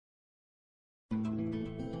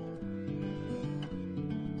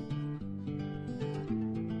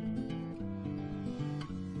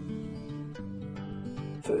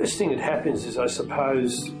First thing that happens is, I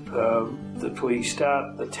suppose, that we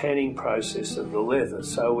start the tanning process of the leather.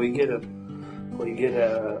 So we get a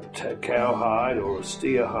cowhide or a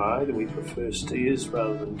steer hide, and we prefer steers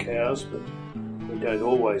rather than cows, but we don't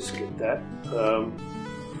always get that.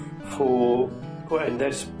 And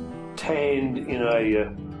that's tanned in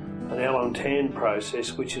an Allan tan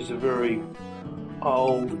process, which is a very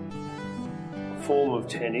old form of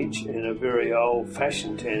tannage and a very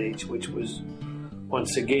old-fashioned tannage, which was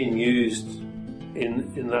once again used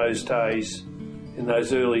in those days, in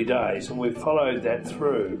those early days, and we've followed that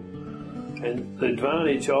through. And the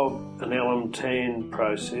advantage of an Allan tan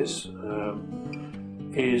process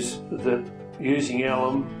is that using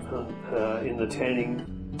alum in the tanning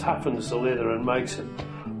toughens the leather and makes it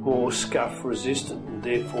more scuff resistant, and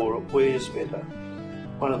therefore it wears better.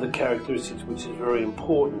 One of the characteristics which is very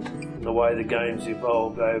important in the way the game's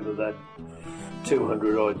evolved over that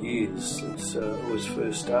 200 odd years since it was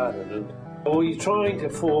first started. And well, you're trying to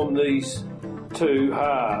form these two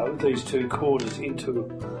halves, these two quarters, into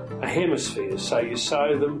a hemisphere. So you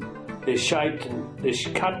sew them, they're shaped and they're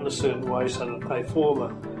cut in a certain way so that they form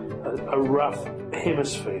a rough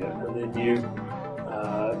hemisphere, and then you,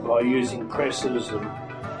 by using presses and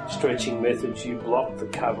stretching methods, you block the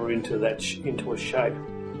cover into a shape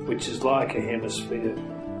which is like a hemisphere,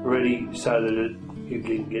 ready so that you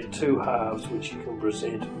can get two halves which you can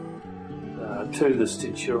present to the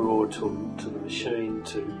stitcher or to the machine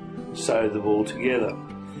to sew them all together.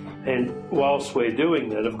 And whilst we're doing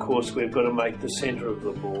that, of course, we've got to make the centre of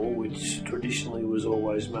the ball, which traditionally was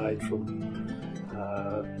always made from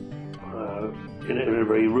in a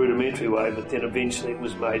very rudimentary way, but then eventually it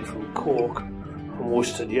was made from cork, from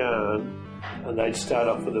worsted yarn, and they'd start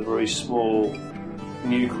off with a very small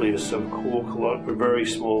nucleus of cork, very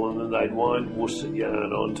small, and then they'd wind worsted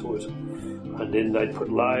yarn onto it, and then they'd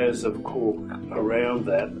put layers of cork around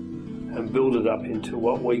that and build it up into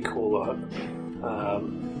what we call an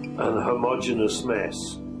homogeneous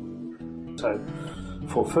mass. So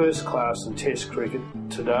for first class and test cricket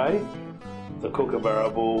today, the Kookaburra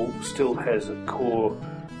ball still has a core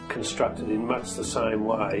constructed in much the same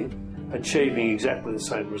way, achieving exactly the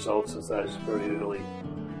same results as those very early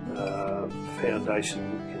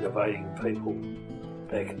foundation innovating people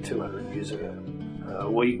back 200 years ago.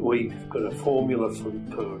 We've got a formula for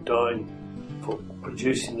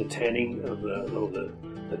producing the tanning of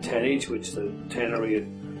the tannage, which the tannery had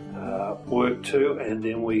worked to, and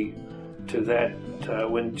then we to that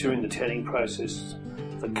during the tanning process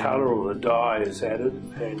the colour or the dye is added,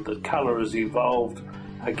 and the colour has evolved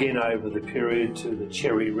again over the period to the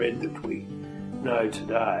cherry red that we know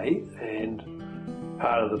today. And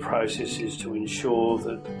part of the process is to ensure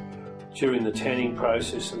that during the tanning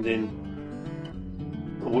process and then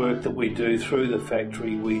the work that we do through the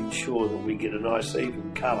factory, we ensure that we get a nice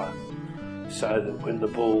even colour, so that when the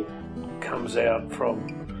ball comes out from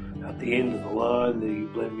at the end of the line, the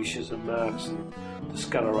blemishes and marks and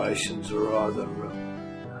discolorations are either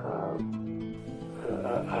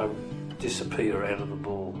disappear out of the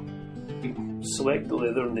ball. We select the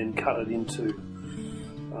leather and then cut it into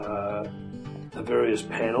the various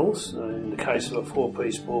panels, in the case of a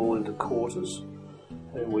four-piece ball, into quarters,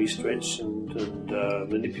 and we stretch and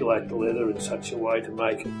manipulate the leather in such a way to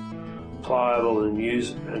make it pliable and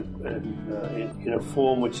use it in a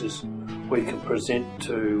form which is we can present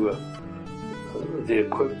to the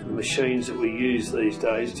machines that we use these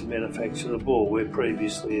days to manufacture the ball, where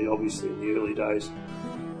previously, obviously in the early days,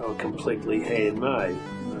 they were completely handmade.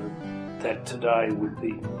 That today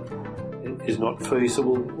is not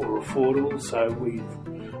feasible or affordable, so we've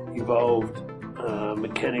evolved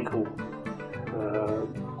mechanical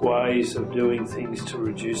ways of doing things to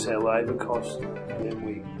reduce our labour costs, and then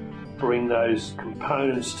we bring those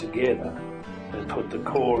components together and put the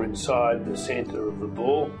core inside the centre of the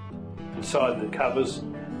ball, inside the covers,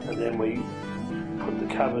 and then we put the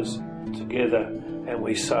covers together and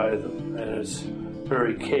we sew them. And it's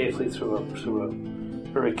very carefully through a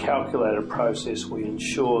very calculated process we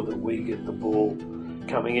ensure that we get the ball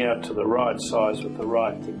coming out to the right size with the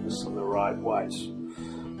right thickness and the right weights.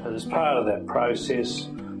 And as part of that process,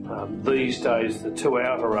 these days the two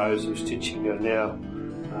outer rows of stitching are now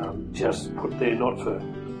just put there don't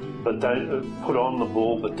put on the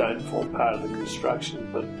ball, but don't form part of the construction,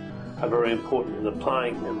 but are very important in the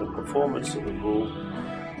playing and the performance of the ball.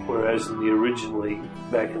 Whereas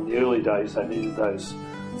back in the early days, they needed those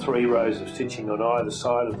 3 rows of stitching on either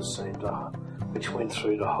side of the centre, which went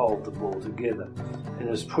through to hold the ball together. And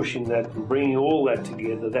as pushing that and bringing all that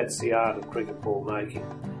together, that's the art of cricket ball making.